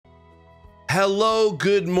Hello,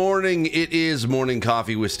 good morning. It is Morning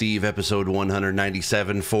Coffee with Steve, episode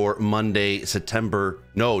 197 for Monday, October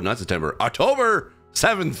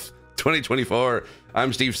 7th, 2024.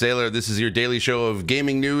 I'm Steve Saylor. This is your daily show of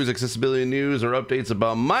gaming news, accessibility news, or updates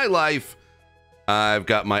about my life. I've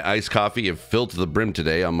got my iced coffee filled to the brim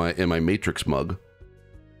today in my Matrix mug.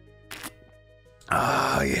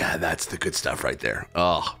 Oh, yeah, that's the good stuff right there.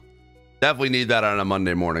 Oh, definitely need that on a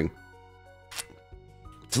Monday morning.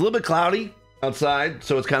 It's a little bit cloudy outside,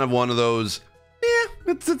 so it's kind of one of those, yeah,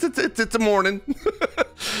 it's a morning.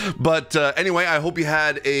 But anyway, I hope you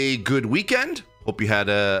had a good weekend. Hope you had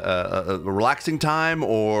a relaxing time,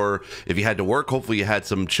 or if you had to work, hopefully you had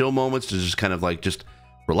some chill moments to just kind of like just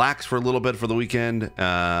relax for a little bit for the weekend.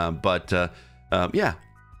 Yeah,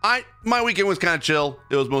 my weekend was kind of chill.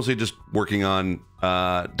 It was mostly just working on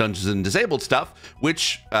Dungeons and Disabled stuff,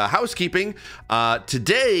 which housekeeping.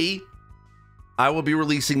 Today I will be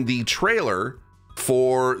releasing the trailer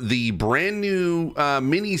for the brand new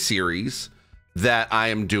mini series that I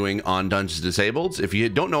am doing on Dungeons and Disabled. If you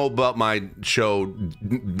don't know about my show,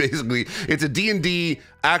 basically it's a D&D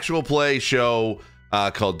actual play show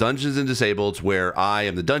called Dungeons and Disabled, where I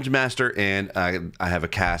am the dungeon master and I have a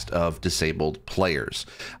cast of disabled players.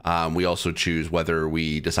 We also choose whether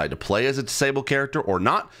we decide to play as a disabled character or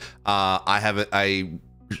not. I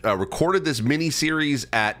recorded this mini series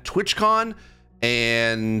at TwitchCon,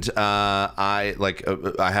 and I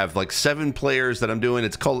have like 7 players that I'm doing.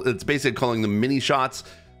 It's basically calling them mini shots.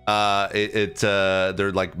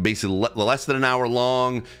 They're like basically less than an hour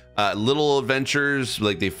long, little adventures.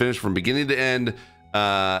 Like they finish from beginning to end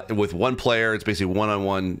with one player. It's basically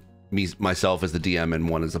one-on-one, myself as the DM and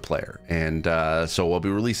one as the player. And so I'll be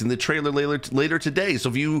releasing the trailer later today. So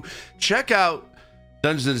if you check out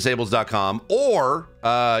DungeonsandDisabled.com, or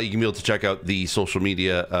you can be able to check out the social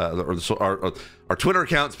media, our Twitter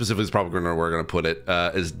account specifically is probably where we're going to put it,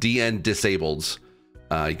 is DN Disableds.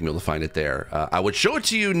 You can be able to find it there. I would show it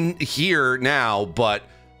to you here now, but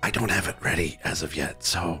I don't have it ready as of yet.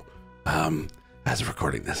 So as of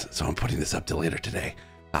recording this, so I'm putting this up till later today.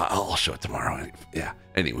 I'll show it tomorrow. Yeah.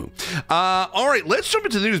 Anyway, all right, let's jump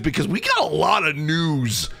into the news because we got a lot of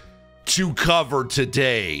news to cover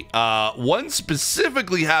today. One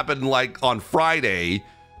specifically happened like on Friday,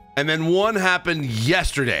 and then one happened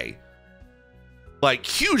yesterday. Like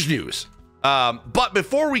huge news. But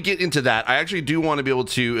before we get into that, I actually do want to be able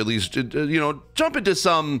to at least jump into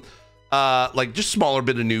some like just smaller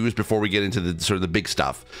bit of news before we get into the sort of the big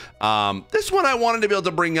stuff. This one I wanted to be able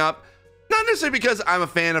to bring up, not necessarily because I'm a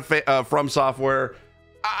fan of FromSoftware.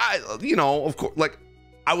 Of course, like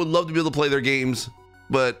I would love to be able to play their games,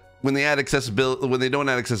 but when they don't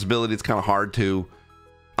add accessibility, it's kind of hard to.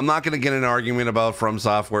 I'm not going to get in an argument about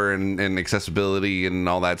FromSoftware and accessibility and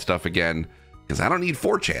all that stuff again, because I don't need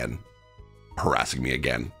 4chan harassing me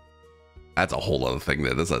again. That's a whole other thing.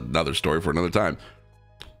 That's another story for another time.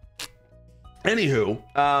 Anywho,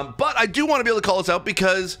 but I do want to be able to call this out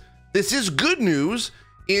because this is good news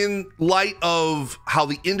in light of how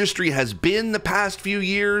the industry has been the past few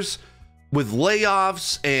years with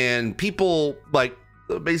layoffs and people like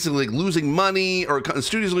basically losing money, or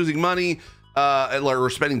studios losing money, or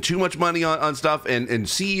spending too much money on stuff, and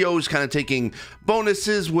CEOs kind of taking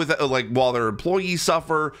bonuses with like while their employees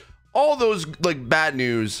suffer. All those like bad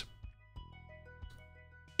news.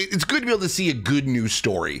 It's good to be able to see a good news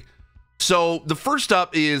story. So the first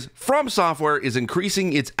up is FromSoftware is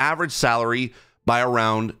increasing its average salary by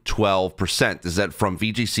around 12%. This is that from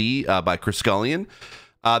VGC by Chris Scullion.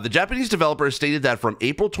 The Japanese developer has stated that from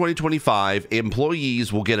April 2025,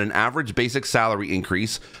 employees will get an average basic salary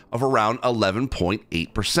increase of around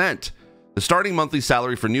 11.8%. The starting monthly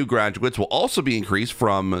salary for new graduates will also be increased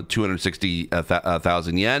from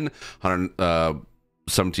 260,000 yen,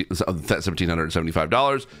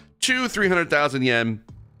 $1,775, to 300,000 yen,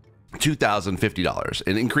 $2,050,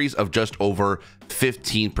 an increase of just over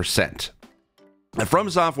 15%. At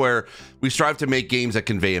FromSoftware, we strive to make games that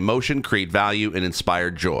convey emotion, create value, and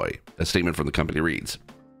inspire joy. A statement from the company reads,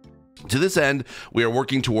 to this end, we are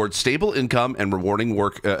working towards stable income and rewarding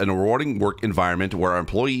work environment where our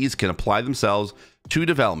employees can apply themselves to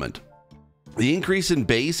development. The increase in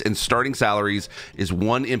base and starting salaries is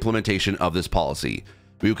one implementation of this policy.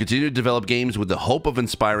 We will continue to develop games with the hope of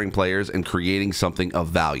inspiring players and creating something of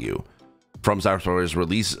value. FromSoftware's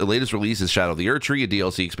latest release is Shadow of the Erdtree, a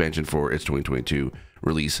DLC expansion for its 2022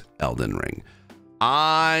 release, Elden Ring.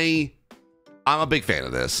 I'm a big fan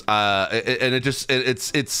of this, and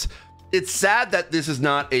it's sad that this is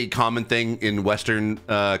not a common thing in Western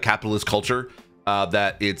capitalist culture.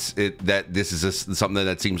 that this is something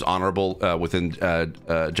that seems honorable within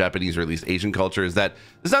Japanese or at least Asian culture. Is that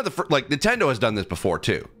it's not the first, like Nintendo has done this before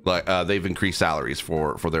too. Like they've increased salaries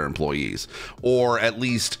for their employees, or at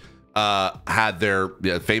least had their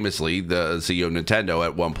famously the CEO of Nintendo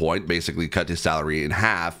at one point basically cut his salary in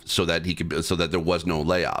half so that there was no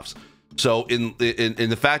layoffs. So in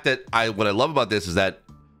the fact that what I love about this is that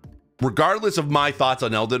regardless of my thoughts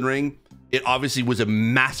on Elden Ring, it obviously was a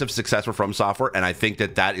massive success for FromSoftware, and I think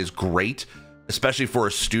that is great, especially for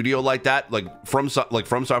a studio like that. Like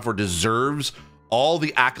FromSoftware deserves all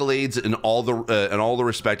the accolades and all the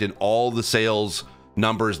respect and all the sales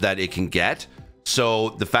numbers that it can get.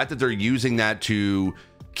 So the fact that they're using that to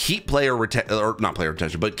keep not player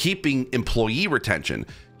retention, but keeping employee retention,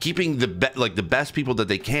 keeping the best people that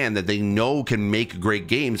they can, that they know can make great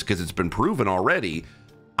games because it's been proven already.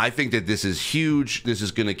 I think that this is huge. This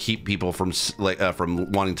is going to keep people from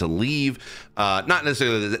wanting to leave. Not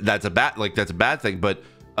necessarily that's a bad thing, but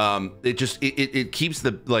it keeps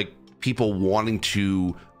the people wanting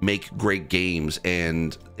to make great games,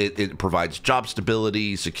 and it provides job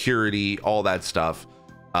stability, security, all that stuff.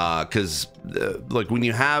 Because when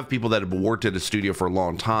you have people that have worked at a studio for a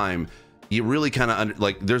long time, you really kind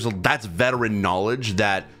of that's veteran knowledge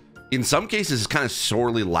that in some cases is kind of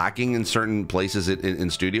sorely lacking in certain places in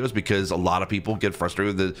studios, because a lot of people get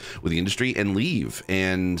frustrated with the industry and leave,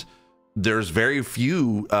 and there's very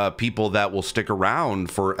few people that will stick around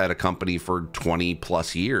at a company for 20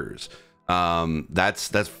 plus years.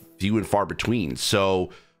 That's few and far between.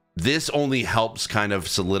 So this only helps kind of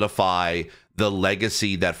solidify the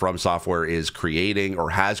legacy that FromSoftware is creating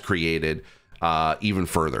or has created even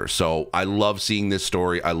further. So I love seeing this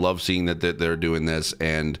story. I love seeing that they're doing this,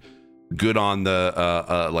 and good on the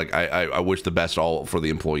I wish the best all for the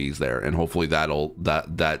employees there, and hopefully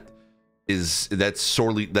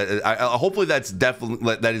hopefully that's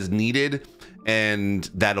definitely that is needed, and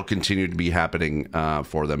that'll continue to be happening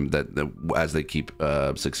for them as they keep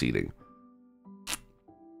succeeding.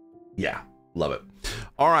 Yeah, love it.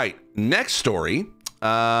 All right, next story.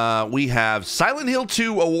 We have Silent Hill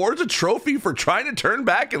 2 awards a trophy for trying to turn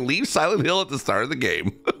back and leave Silent Hill at the start of the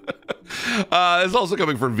game. It's also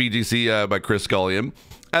coming from VGC by Chris Scullion.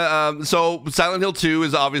 So Silent Hill 2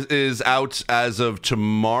 is out as of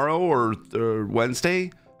tomorrow or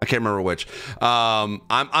Wednesday. I can't remember which.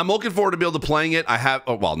 I'm looking forward to be able to playing it.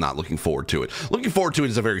 Not looking forward to it. Looking forward to it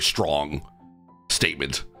is a very strong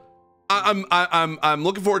statement. I'm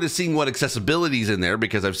looking forward to seeing what accessibility is in there,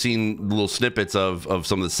 because I've seen little snippets of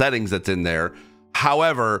some of the settings that's in there.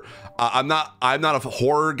 However, I'm not a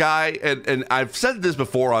horror guy, and I've said this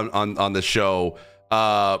before on the show.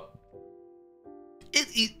 Horror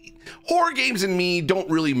games and me don't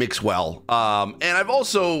really mix well. And I've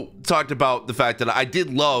also talked about the fact that I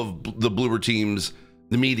did love the Bloober Team's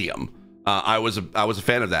The Medium. I was a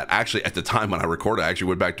fan of that. Actually, at the time when I recorded, I actually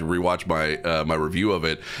went back to rewatch my review of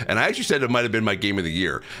it, and I actually said it might have been my game of the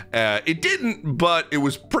year. It didn't, but it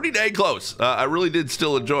was pretty dang close. I really did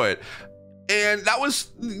still enjoy it, and that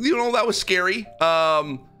was scary.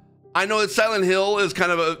 I know that Silent Hill is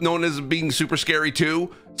kind of known as being super scary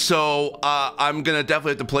too, so I'm gonna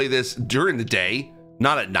definitely have to play this during the day,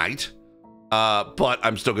 not at night. But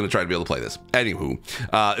I'm still going to try to be able to play this. Anywho,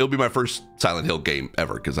 it'll be my first Silent Hill game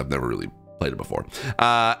ever, because I've never really played it before.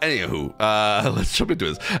 Let's jump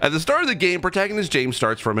into this. At the start of the game, protagonist James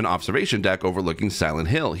starts from an observation deck overlooking Silent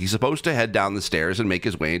Hill. He's supposed to head down the stairs and make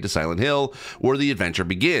his way into Silent Hill, where the adventure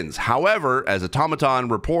begins. However, as Automaton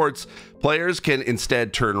reports, players can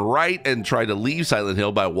instead turn right and try to leave Silent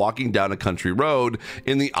Hill by walking down a country road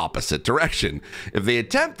in the opposite direction. If they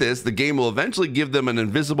attempt this, the game will eventually give them an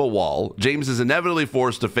invisible wall. James is inevitably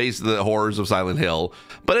forced to face the horrors of Silent Hill,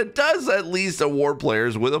 but it does at least award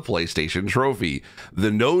players with a PlayStation trophy.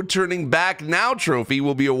 The No Turning Back Now trophy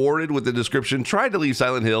will be awarded with the description, "Try to leave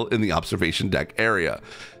Silent Hill in the observation deck area."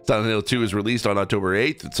 Silent Hill 2 is released on October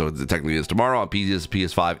 8th, so it technically is tomorrow, on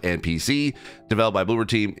PS5 and PC. Developed by Bloober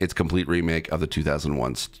Team, it's a complete remake of the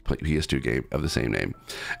 2001 PS2 game of the same name.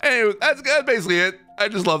 Anyway, that's basically it. I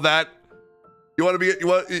just love that. You want to be you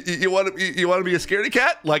want to be a scaredy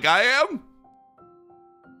cat like I am?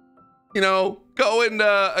 You know, go and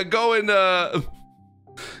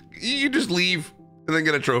you just leave and then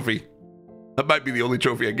get a trophy. That might be the only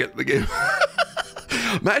trophy I get in the game.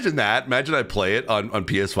 Imagine that. Imagine I play it on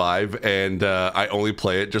PS5 and I only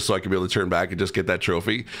play it just so I can be able to turn back and just get that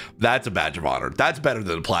trophy. That's a badge of honor. That's better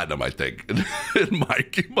than a platinum, I think. In my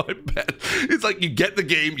bet. It's like you get the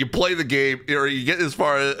game, you play the game, or you get as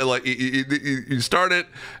far as like you start it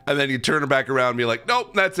and then you turn it back around and be like,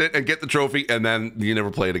 nope, that's it, and get the trophy, and then you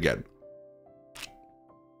never play it again.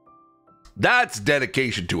 That's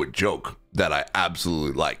dedication to a joke that I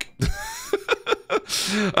absolutely like.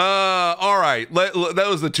 All right. That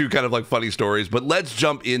was the two kind of like funny stories, but let's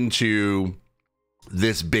jump into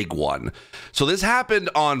this big one. So this happened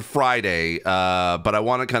on Friday, but I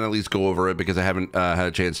want to kind of at least go over it because I haven't had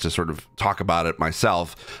a chance to sort of talk about it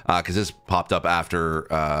myself, because this popped up after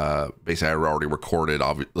basically I already recorded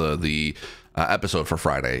the episode for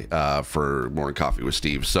Friday for Monring Coffee with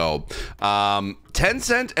Steve. So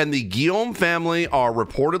Tencent and the Guillaume family are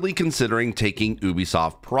reportedly considering taking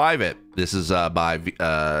Ubisoft private. This is by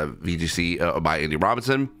VGC by Andy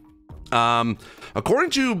Robinson. According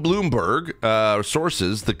to Bloomberg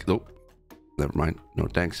sources, never mind. No,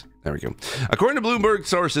 thanks. There we go. According to Bloomberg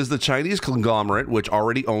sources, the Chinese conglomerate, which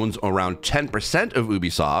already owns around 10% of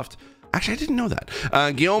Ubisoft, actually, I didn't know that.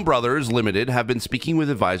 Guillaume Brothers Limited have been speaking with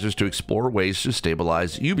advisors to explore ways to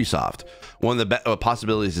stabilize Ubisoft. One of the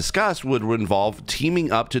possibilities discussed would involve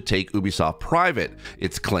teaming up to take Ubisoft private,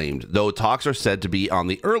 it's claimed, though talks are said to be on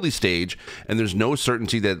the early stage and there's no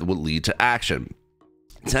certainty that it will lead to action.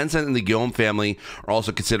 Tencent and the Guillaume family are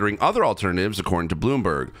also considering other alternatives, according to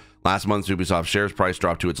Bloomberg. Last month, Ubisoft's shares price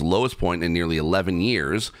dropped to its lowest point in nearly 11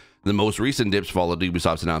 years. The most recent dips followed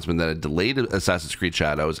Ubisoft's announcement that it delayed Assassin's Creed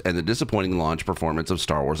Shadows and the disappointing launch performance of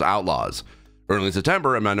Star Wars Outlaws. Early in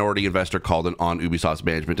September, a minority investor called on Ubisoft's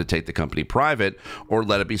management to take the company private or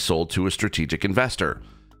let it be sold to a strategic investor.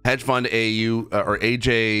 Hedge fund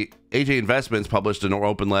AJ Investments published an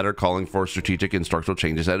open letter calling for strategic and structural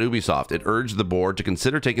changes at Ubisoft. It urged the board to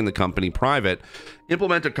consider taking the company private,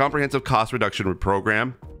 implement a comprehensive cost reduction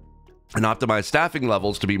program, and optimize staffing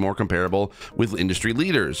levels to be more comparable with industry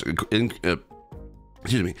leaders.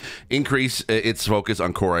 Increase its focus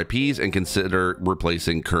on core IPs and consider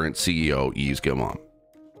replacing current CEO Yves Guillemot.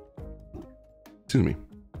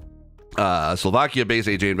 Slovakia-based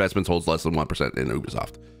AJ Investments holds less than 1% in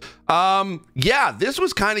Ubisoft. Yeah, this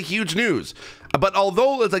was kind of huge news. But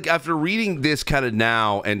although it's like after reading this kind of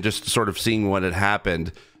now and just sort of seeing what had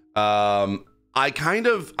happened, I kind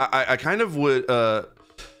of would.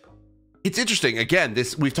 It's interesting. Again,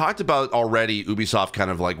 we've talked about already. Ubisoft,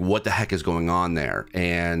 kind of like what the heck is going on there,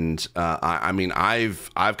 and I mean,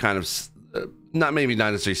 I've kind of not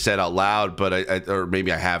necessarily said out loud, but or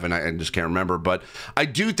maybe I haven't. I just can't remember. But I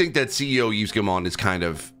do think that CEO Yves Guillemot is kind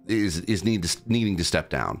of needing to step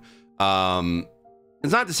down.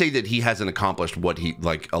 It's not to say that he hasn't accomplished what he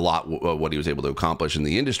was able to accomplish in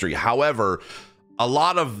the industry. However, a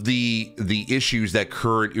lot of the issues that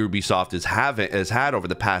current Ubisoft has had over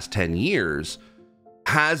the past 10 years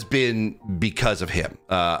has been because of him.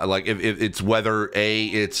 Like if it's whether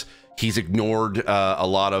he's ignored a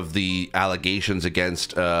lot of the allegations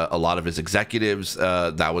against a lot of his executives.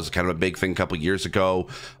 That was kind of a big thing a couple years ago.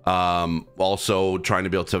 Also trying to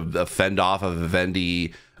be able to fend off of a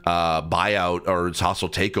Vivendi buyout or its hostile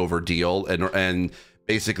takeover deal, and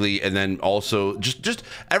basically, and then also just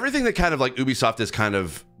everything that kind of like Ubisoft has kind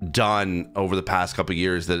of done over the past couple of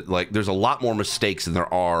years, that like there's a lot more mistakes than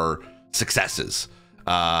there are successes.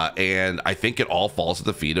 And I think it all falls at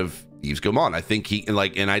the feet of Yves Guillemot. I think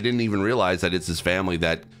and I didn't even realize that it's his family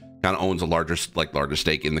that kind of owns a larger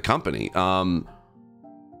stake in the company. And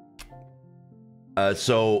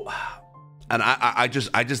I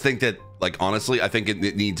just think that, like, honestly, I think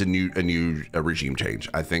it needs a new regime change.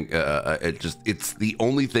 I think it's the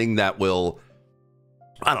only thing that will,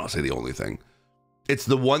 I don't want to say the only thing. It's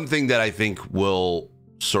the one thing that I think will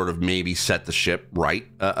sort of maybe set the ship right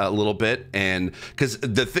a little bit. And because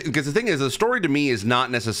the thing is, the story to me is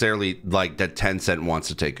not necessarily like that Tencent wants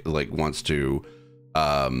to take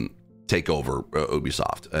over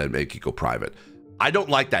Ubisoft and make it go private. I don't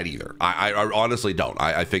like that either. I honestly don't.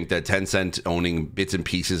 I think that Tencent owning bits and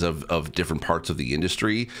pieces of different parts of the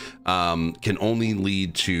industry can only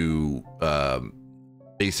lead to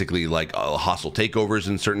basically like hostile takeovers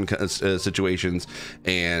in certain situations,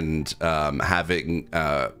 and having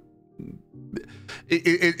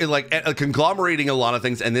conglomerating a lot of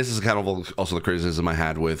things. And this is kind of also the criticism I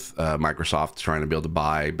had with Microsoft trying to be able to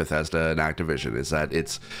buy Bethesda and Activision, is that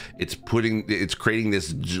it's creating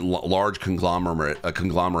this large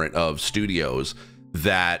conglomerate of studios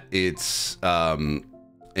that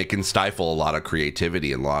it can stifle a lot of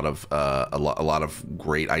creativity and a lot of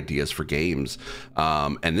great ideas for games.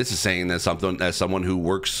 And this is saying that as someone who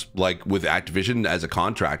works like with Activision as a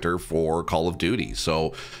contractor for Call of Duty.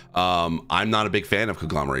 So I'm not a big fan of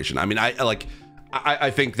conglomeration. I mean,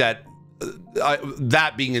 I think that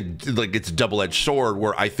that being it's a double-edged sword,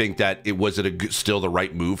 where I think that still the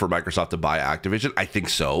right move for Microsoft to buy Activision. I think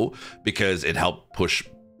so, because it helped push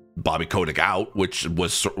Bobby Kotick out, which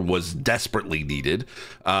was desperately needed,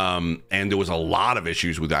 and there was a lot of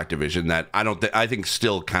issues with Activision that I think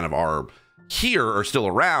still kind of are here or still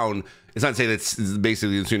around. It's not to say that's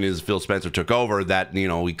basically as soon as Phil Spencer took over that, you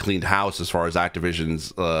know, we cleaned house as far as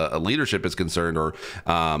Activision's leadership is concerned, or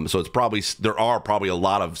so it's probably, there are probably a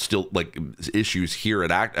lot of still like issues here at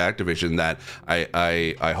Activision that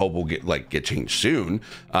I hope will get changed soon,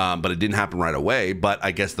 but it didn't happen right away. But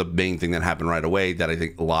I guess the main thing that happened right away that I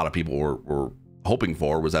think a lot of people were hoping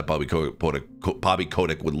for was that Bobby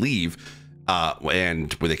Kotick would leave,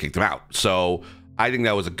 and where they kicked him out. So I think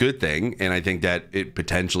that was a good thing, and I think that it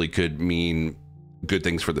potentially could mean good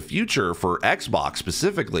things for the future for Xbox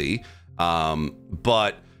specifically.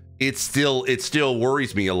 But it still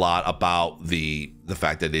worries me a lot about the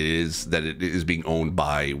fact that it is being owned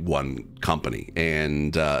by one company,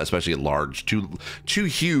 and especially at large, two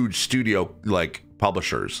huge studio like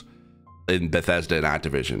publishers in Bethesda and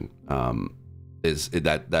Activision.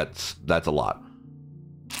 That's a lot.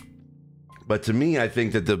 But to me, I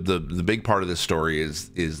think that the big part of this story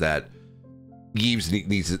is that Yves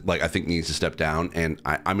needs to step down, and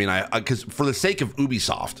I mean because for the sake of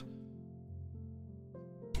Ubisoft,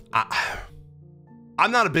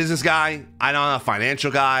 I'm not a business guy. I'm not a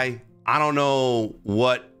financial guy. I don't know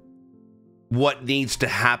what needs to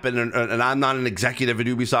happen, and I'm not an executive at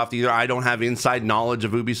Ubisoft either. I don't have inside knowledge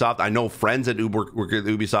of Ubisoft. I know friends that work at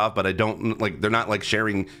Ubisoft, but I don't they're not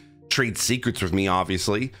sharing trade secrets with me,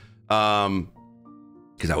 obviously.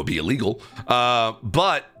 Because that would be illegal.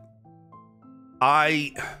 But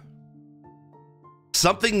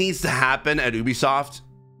something needs to happen at Ubisoft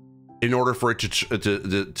in order for it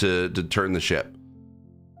to turn the ship.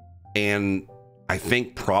 And I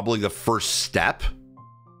think probably the first step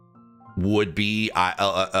would be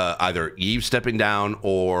either Yves stepping down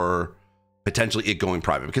or potentially it going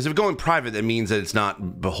private. Because if going private, that means that it's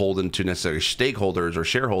not beholden to necessarily stakeholders or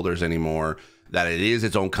shareholders anymore, that it is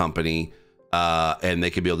its own company, and they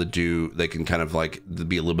can be able to they can kind of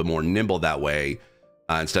be a little bit more nimble that way,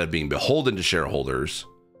 instead of being beholden to shareholders.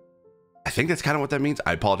 I think that's kind of what that means.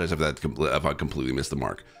 I apologize if I completely missed the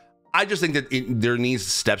mark. I just think that there needs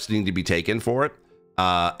steps need to be taken for it,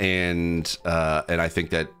 and I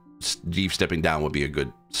think that Steve stepping down would be a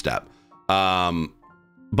good step.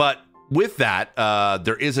 But with that,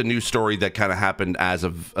 there is a new story that kind of happened as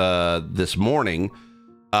of this morning.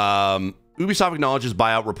 Ubisoft acknowledges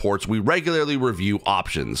buyout reports. We regularly review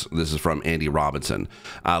options. This is from Andy Robinson.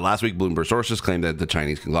 Last week, Bloomberg sources claimed that the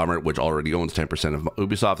Chinese conglomerate, which already owns 10% of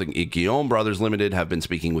Ubisoft, and Guillaume Brothers Limited, have been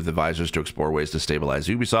speaking with advisors to explore ways to stabilize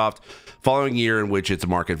Ubisoft, following a year in which its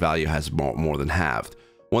market value has more than halved.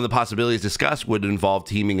 One of the possibilities discussed would involve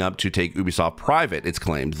teaming up to take Ubisoft private, it's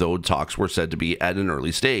claimed, though talks were said to be at an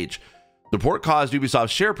early stage. The report caused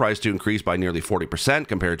Ubisoft's share price to increase by nearly 40%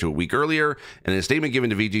 compared to a week earlier, and in a statement given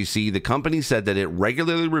to VGC, the company said that it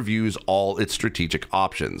regularly reviews all its strategic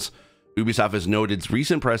options. Ubisoft has noted its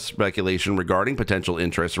recent press speculation regarding potential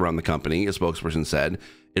interest around the company. A spokesperson said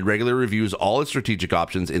it regularly reviews all its strategic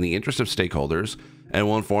options in the interest of stakeholders and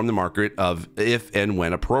will inform the market of if and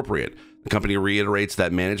when appropriate. The company reiterates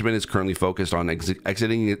that management is currently focused on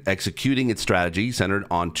executing its strategy centered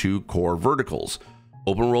on two core verticals: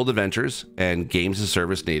 open world adventures and games as a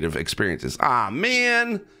service native experiences. Ah,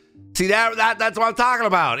 man. See, that's what I'm talking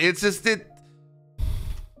about. It's just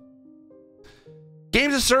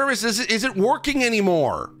games as a service isn't working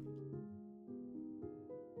anymore.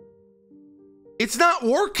 It's not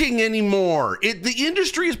working anymore. The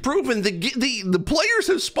industry has proven, the players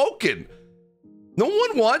have spoken. No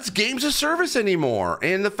one wants games as a service anymore.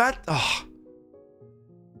 And the fact,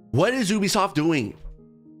 what is Ubisoft doing?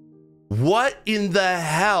 What in the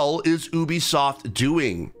hell is Ubisoft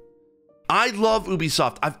doing? I love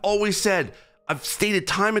Ubisoft. I've always said, I've stated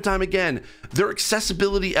time and time again, their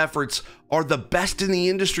accessibility efforts are the best in the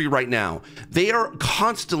industry right now. They are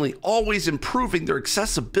constantly always improving their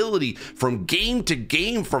accessibility from game to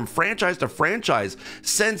game, from franchise to franchise,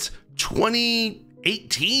 since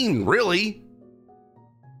 2018, really.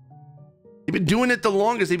 They've been doing it the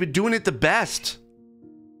longest. They've been doing it the best.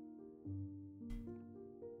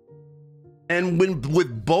 And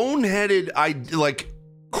with boneheaded,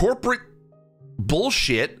 corporate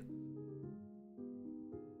bullshit,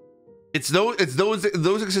 it's those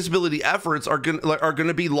accessibility efforts are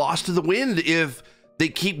gonna be lost to the wind if they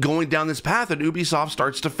keep going down this path and Ubisoft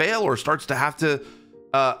starts to fail or starts to have to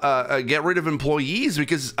get rid of employees,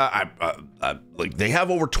 because they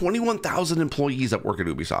have over 21,000 employees that work at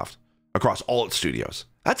Ubisoft across all its studios.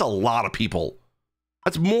 That's a lot of people.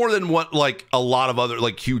 That's more than what a lot of other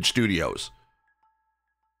huge studios.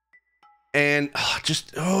 And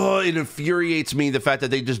it infuriates me, the fact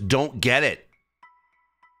that they just don't get it.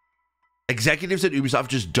 Executives at Ubisoft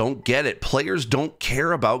just don't get it. Players don't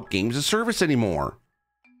care about games as service anymore.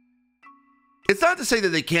 It's not to say that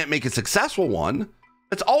they can't make a successful one.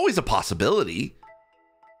 That's always a possibility.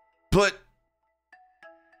 But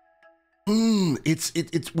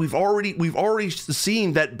we've already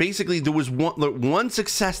seen that basically there was one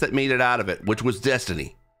success that made it out of it, which was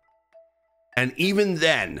Destiny. And even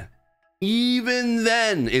then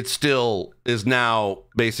it still is now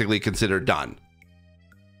basically considered done.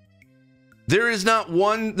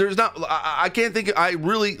 I can't think, I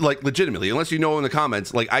really, like, legitimately, unless you know in the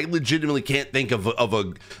comments, like, I legitimately can't think of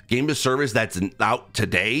a game of service that's out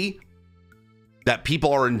today that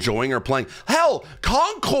people are enjoying or playing. Hell,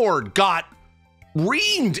 Concord got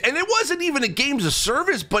reamed, and it wasn't even a games of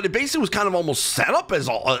service, but it basically was kind of almost set up as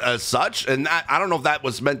such, and I don't know if that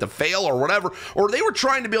was meant to fail or whatever, or they were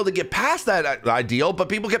trying to be able to get past that ideal, but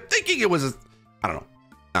people kept thinking it was, I don't know.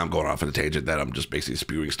 I'm going off on a tangent that I'm just basically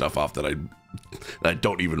spewing stuff off that I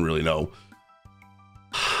don't even really know.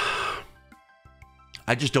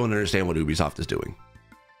 I just don't understand what Ubisoft is doing.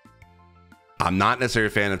 I'm not necessarily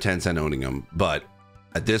a fan of Tencent owning them, but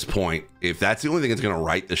at this point, if that's the only thing that's going to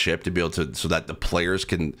right the ship to be able to, so that the players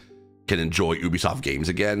can enjoy Ubisoft games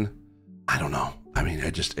again, I don't know. I mean,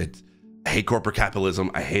 I hate corporate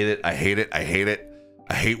capitalism. I hate it. I hate it. I hate it.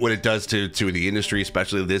 I hate what it does to the industry,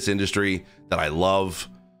 especially this industry that I love,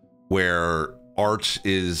 where art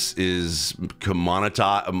is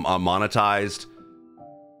monetized.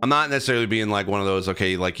 I'm not necessarily being like one of those,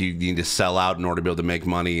 okay, like you need to sell out in order to be able to make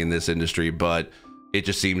money in this industry, but it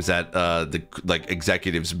just seems that the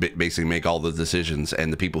executives basically make all the decisions,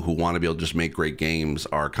 and the people who want to be able to just make great games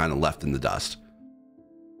are kind of left in the dust.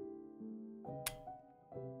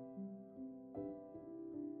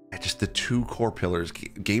 Just the two core pillars,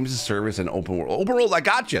 games as service and open world. Open world, I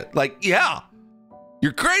got you. Like, yeah,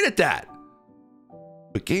 you're great at that.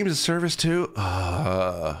 But games as service too?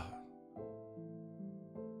 What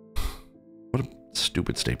a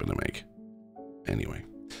stupid statement to make. Anyway.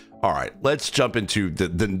 All right, let's jump into the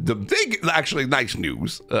big, actually nice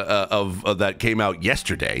news of that came out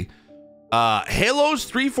yesterday. Halo's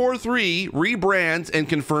 343 rebrands and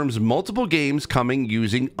confirms multiple games coming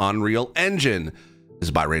using Unreal Engine. This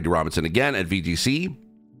is by Randy Robinson again at VGC.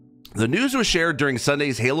 The news was shared during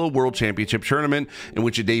Sunday's Halo World Championship tournament, in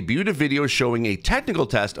which it debuted a video showing a technical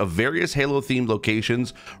test of various Halo-themed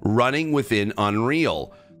locations running within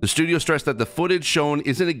Unreal. The studio stressed that the footage shown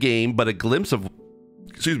isn't a game, but a glimpse of,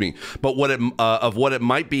 what it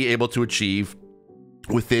might be able to achieve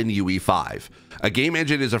within UE5. A game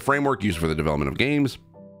engine is a framework used for the development of games.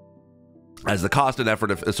 As the cost and effort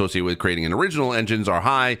associated with creating an original engines are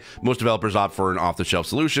high, most developers opt for an off-the-shelf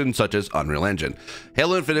solution, such as Unreal Engine.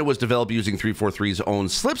 Halo Infinite was developed using 343's own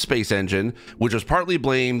Slipspace engine, which was partly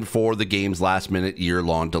blamed for the game's last-minute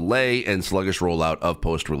year-long delay and sluggish rollout of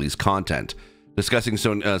post-release content. Discussing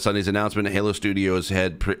Sunday's announcement, Halo Studios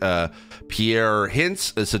head Pierre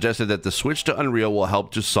Hintz suggested that the switch to Unreal will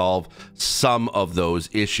help to solve some of those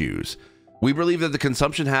issues. We believe that the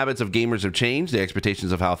consumption habits of gamers have changed, the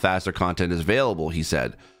expectations of how fast their content is available, he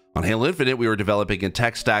said. On Halo Infinite, we were developing a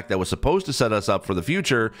tech stack that was supposed to set us up for the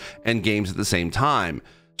future and games at the same time.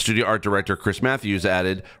 Studio art director Chris Matthews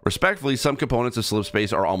added, respectfully, some components of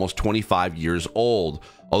Slipspace are almost 25 years old.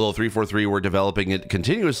 Although 343 were developing it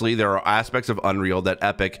continuously, there are aspects of Unreal that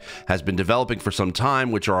Epic has been developing for some time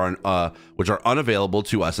which are unavailable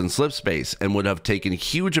to us in Slipspace and would have taken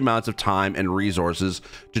huge amounts of time and resources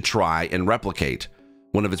to try and replicate.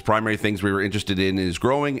 One of its primary things we were interested in is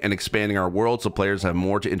growing and expanding our world so players have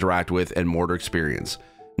more to interact with and more to experience.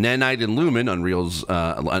 Nanite and Lumen, Unreal's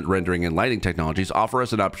rendering and lighting technologies, offer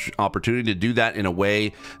us an opportunity to do that in a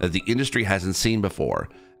way that the industry hasn't seen before.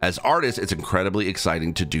 As artists, it's incredibly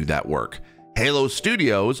exciting to do that work. Halo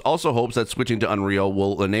Studios also hopes that switching to Unreal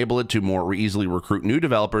will enable it to more easily recruit new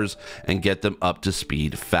developers and get them up to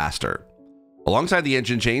speed faster. Alongside the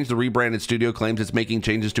engine change, the rebranded studio claims it's making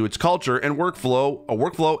changes to its culture and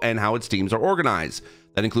workflow and how its teams are organized.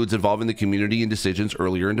 That includes involving the community in decisions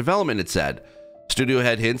earlier in development, it said. Studio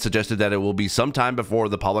head Hintz suggested that it will be some time before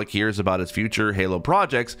the public hears about its future Halo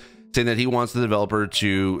projects, saying that he wants the developer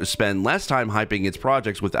to spend less time hyping its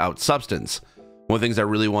projects without substance. One of the things I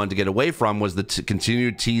really wanted to get away from was the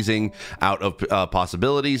continued teasing out of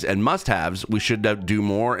possibilities and must-haves. We should do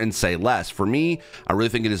more and say less. For me, I really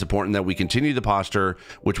think it is important that we continue the posture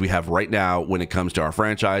which we have right now when it comes to our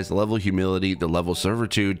franchise, the level of humility, the level of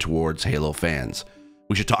servitude towards Halo fans.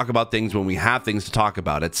 We should talk about things when we have things to talk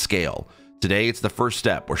about at scale. Today, it's the first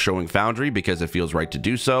step. We're showing Foundry because it feels right to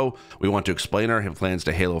do so. We want to explain our plans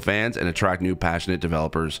to Halo fans and attract new passionate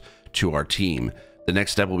developers to our team. The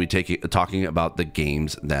next step will be talking about the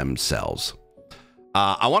games themselves.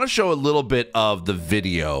 I want to show a little bit of the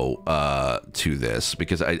video to this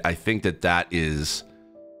because I think that is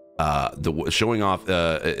showing off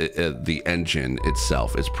the engine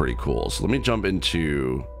itself is pretty cool. So let me jump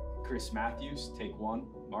into Chris Matthews, take one.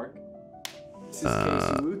 Mark. This is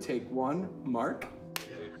Casey Wu, take one. Mark.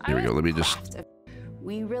 Here we go. Let me just.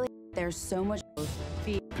 We really. There's so much.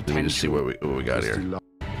 Let me just see what we got here.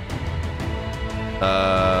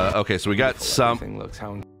 Okay, so we got some.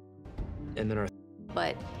 And then our.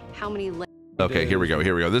 But how many? Okay, here we go.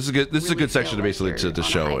 Here we go. This is good. This is a good section to basically to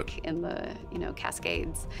show it. In the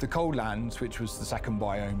Cascades. The Cold Lands, which was the second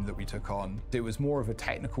biome that we took on, it was more of a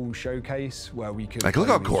technical showcase where we could. Like, look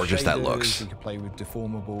how gorgeous that looks. We could play with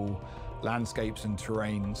deformable landscapes and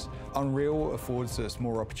terrains. Unreal affords us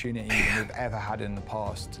more opportunity than we've ever had in the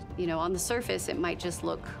past. On the surface, it might just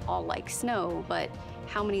look all like snow, but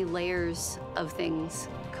how many layers of things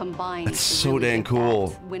combined? That's so dang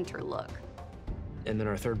cool. Winter look. And then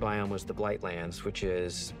our third biome was the Blightlands, which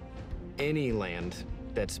is any land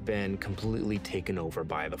that's been completely taken over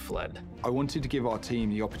by the flood. I wanted to give our team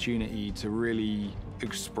the opportunity to really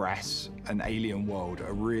express an alien world,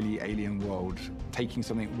 a really alien world, taking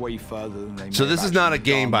something way further than they. So this is not a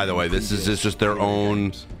game, by the way. This is just their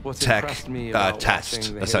own tech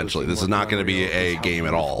test, essentially. This is not going to be a game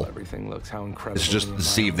at all. Everything looks how incredible. It's just to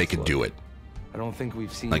see if they could do it. I don't think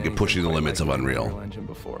we've seen like pushing the limits of Unreal Engine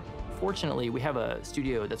before. Fortunately, we have a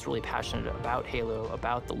studio that's really passionate about Halo,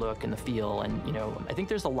 about the look and the feel, and I think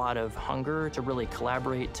there's a lot of hunger to really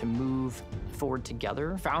collaborate, to move forward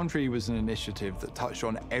together. Foundry was an initiative that touched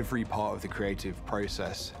on every part of the creative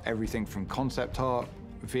process, everything from concept art,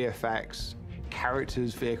 VFX,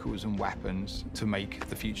 characters, vehicles, and weapons to make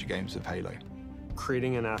the future games of Halo.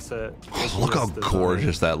 Creating an asset. Look how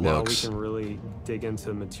gorgeous that looks. Now we can really dig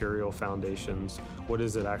into material foundations. What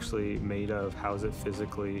is it actually made of? How is it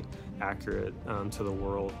physically accurate to the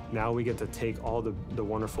world? Now we get to take all the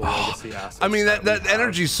wonderful legacy assets. I mean, that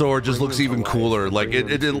energy sword just looks even cooler. Like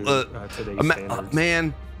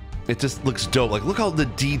man, it just looks dope. Like, look how the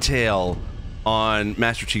detail on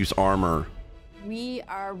Master Chief's armor. We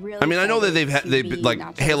are really. I mean, I know that they've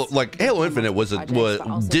like Halo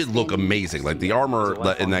Infinite did look amazing. Like the armor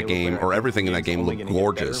in that game or everything in that game looked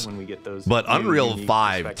gorgeous. But Unreal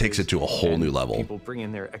 5 takes it to a whole new level. People bring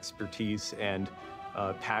in their expertise and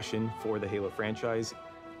passion for the Halo franchise.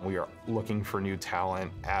 We are looking for new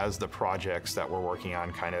talent as the projects that we're working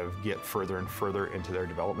on kind of get further and further into their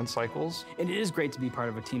development cycles. And it is great to be part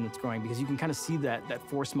of a team that's growing because you can kind of see that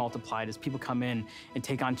force multiplied as people come in and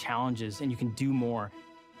take on challenges and you can do more.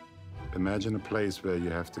 Imagine a place where you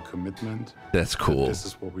have the commitment. That's cool. This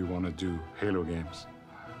is what we want to do, Halo games,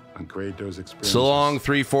 and create those experiences. So long,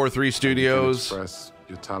 343 Studios. Express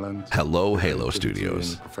your talent. Hello, Halo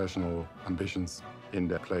Studios. Professional ambitions in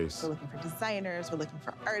that place. We're looking for designers, we're looking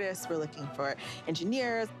for artists, we're looking for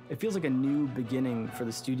engineers. It feels like a new beginning for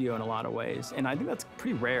the studio in a lot of ways, and I think that's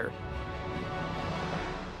pretty rare.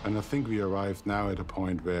 And I think we arrived now at a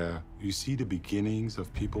point where you see the beginnings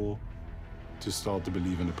of people to start to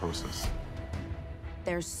believe in the process.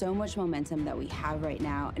 There's so much momentum that we have right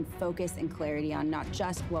now and focus and clarity on not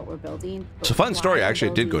just what we're building. It's a fun story. Actually,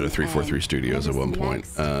 I did go to 343 Studios at one point,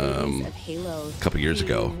 a couple years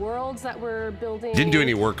ago. Worlds that we're building. Didn't do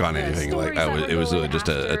any work on anything. Like it was just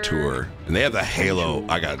a tour, and they have the Halo.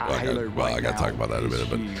 I got to talk about that in a minute,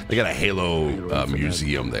 but they got a Halo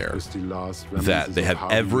museum there that they have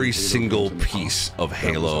every single piece of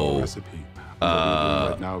Halo.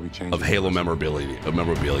 Of Halo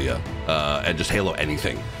memorabilia, and just Halo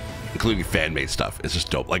anything, including fan-made stuff. It's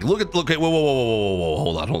just dope. Like, look at whoa,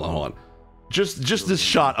 hold on. Just this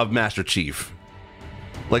shot of Master Chief.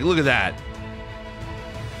 Like, look at that.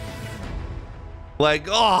 Like,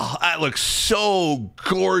 oh, that looks so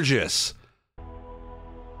gorgeous.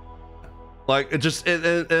 Like, it just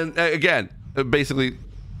and again, basically,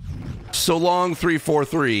 so long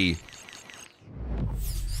 343.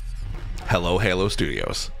 Hello, Halo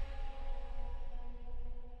Studios.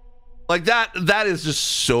 Like that is just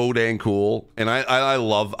so dang cool, and I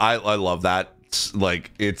love that.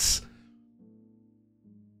 Like, it's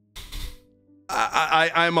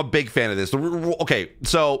I'm a big fan of this. Okay,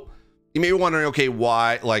 so you may be wondering, okay,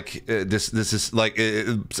 why like this is like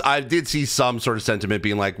I did see some sort of sentiment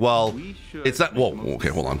being like, well, it's not. Whoa, okay,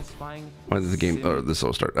 hold on. Why did the game or this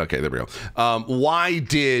all start? Okay, there we go. Why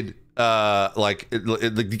did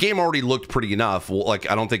the game already looked pretty enough? Like,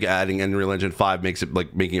 I don't think adding Unreal Engine 5 makes it,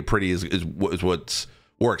 like, making it pretty is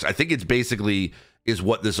works. I think it's basically is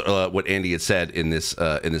what this what Andy had said in this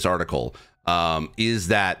article, is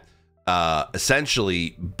that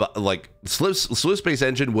essentially, like Slip Space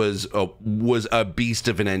Engine was a beast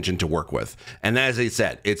of an engine to work with, and as I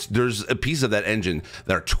said, there's a piece of that engine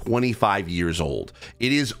that are 25 years old.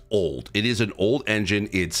 It is old. It is an old engine.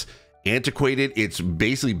 It's antiquated. It's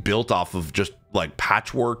basically built off of just like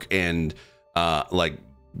patchwork and like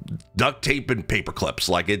duct tape and paper clips.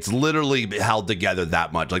 Like, it's literally held together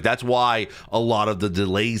that much. Like, that's why a lot of the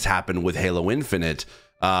delays happen with Halo Infinite,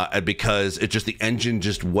 because it just, the engine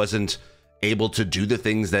just wasn't able to do the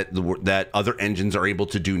things that other engines are able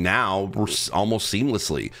to do now almost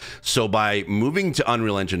seamlessly. So by moving to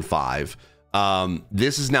Unreal Engine 5,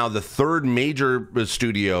 this is now the third major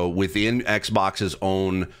studio within Xbox's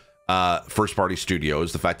own first party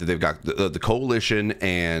studios. The fact that they've got the Coalition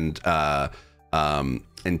and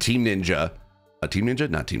Team Ninja,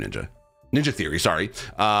 Ninja Theory, sorry.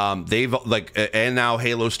 They've and now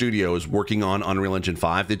Halo Studios working on Unreal Engine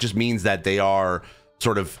 5. It just means that they are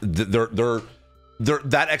sort of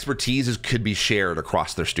that expertise could be shared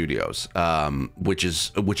across their studios, which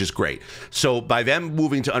is great. So by them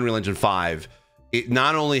moving to Unreal Engine 5, it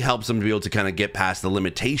not only helps them to be able to kind of get past the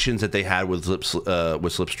limitations that they had with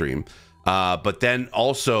Slipstream, but then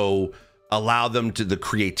also allow them to the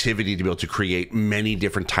creativity to be able to create many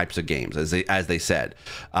different types of games, as they said.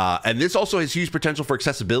 And this also has huge potential for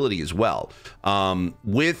accessibility as well.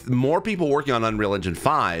 With more people working on Unreal Engine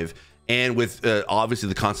 5, and with obviously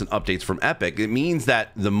the constant updates from Epic, it means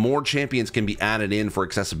that the more champions can be added in for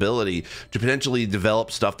accessibility to potentially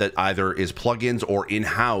develop stuff that either is plugins or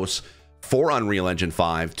in-house for Unreal Engine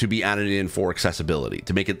 5 to be added in for accessibility,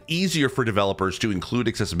 to make it easier for developers to include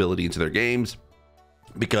accessibility into their games,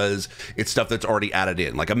 because it's stuff that's already added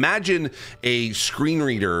in. Like, imagine a screen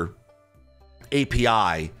reader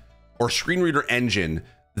API or screen reader engine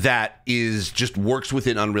that just works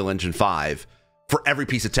within Unreal Engine 5 for every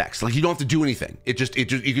piece of text. Like, you don't have to do anything. You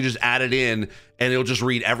can just add it in, and it'll just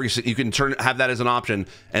read you can have that as an option,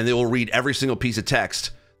 and it will read every single piece of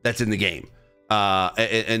text that's in the game.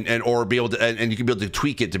 Or be able to, and you can be able to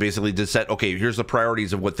tweak it to basically just set, okay, here's the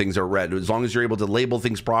priorities of what things are read. As long as you're able to label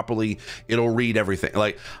things properly, it'll read everything.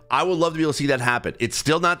 Like, I would love to be able to see that happen. It's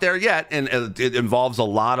still not there yet, and it involves a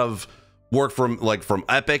lot of work from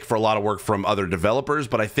Epic, for a lot of work from other developers.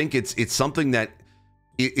 But I think it's something that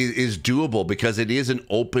is doable, because it is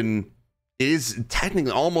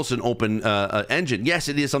technically almost an open engine. Yes,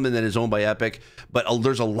 it is something that is owned by Epic, but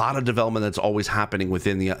there's a lot of development that's always happening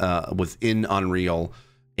within Unreal.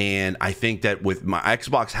 And I think that with my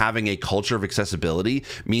Xbox having a culture of accessibility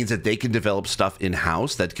means that they can develop stuff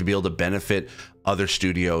in-house that could be able to benefit other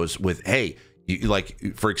studios with, hey,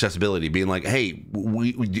 like, for accessibility, being like, hey,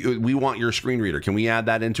 we want your screen reader. Can we add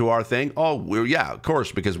that into our thing? Oh, yeah, of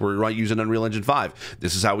course, because we're using Unreal Engine 5.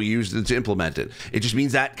 This is how we use it to implement it. It just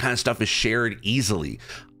means that kind of stuff is shared easily.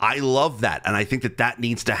 I love that, and I think that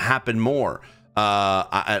needs to happen more.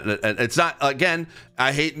 It's not, again,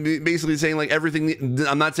 I hate basically saying like everything.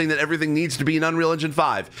 I'm not saying that everything needs to be in Unreal Engine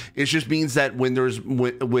 5. It just means that when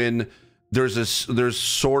there's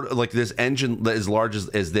sort of like this engine that is large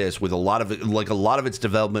as this, with a lot of its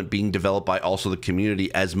development being developed by also the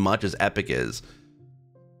community as much as Epic is,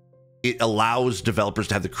 it allows developers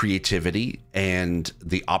to have the creativity and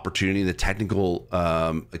the opportunity, the technical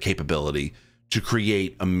capability to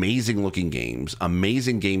create amazing looking games,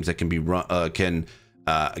 that can be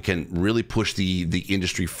can really push the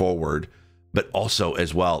industry forward. But also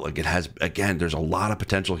as well, like, it has, again, there's a lot of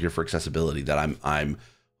potential here for accessibility that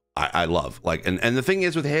I love. Like, and the thing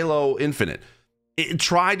is with Halo Infinite, it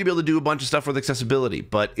tried to be able to do a bunch of stuff with accessibility,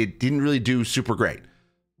 but it didn't really do super great.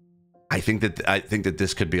 I think that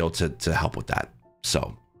this could be able to help with that.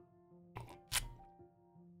 So,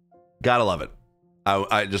 gotta love it.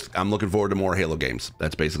 I'm looking forward to more Halo games.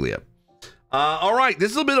 That's basically it. All right,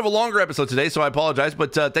 this is a bit of a longer episode today, so I apologize,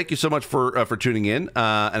 but thank you so much for tuning in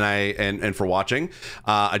and for watching.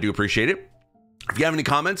 I do appreciate it. If you have any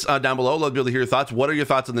comments down below, love to be able to hear your thoughts. What are your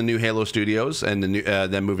thoughts on the new Halo Studios and the new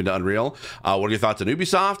them moving to Unreal? What are your thoughts on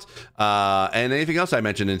Ubisoft and anything else I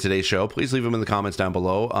mentioned in today's show? Please leave them in the comments down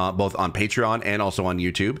below, both on Patreon and also on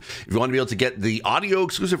YouTube. If you want to be able to get the audio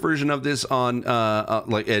exclusive version of this on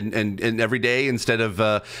and every day instead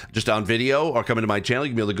of just on video or coming to my channel, you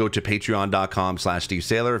can be able to go to patreon.com/Steve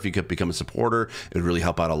Saylor. If you could become a supporter, it would really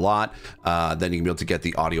help out a lot. Then you can be able to get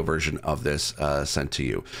the audio version of this sent to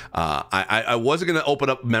you. I wasn't going to open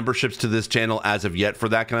up memberships to this channel as of yet for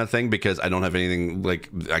that kind of thing, because I don't have anything, like,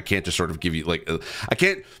 I can't just sort of give you, like,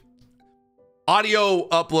 audio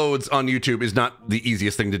uploads on YouTube is not the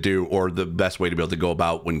easiest thing to do or the best way to be able to go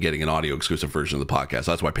about when getting an audio exclusive version of the podcast.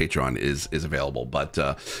 So that's why Patreon is available. But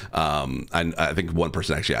I think one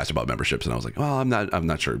person actually asked about memberships, and I was like, well, I'm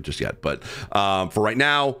not sure just yet. But for right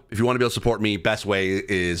now, if you want to be able to support me, best way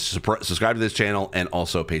is subscribe to this channel and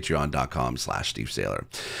also patreon.com/Steve Saylor.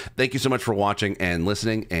 Thank you so much for watching and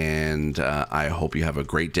listening, and I hope you have a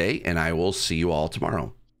great day, and I will see you all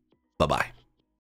tomorrow. Bye-bye.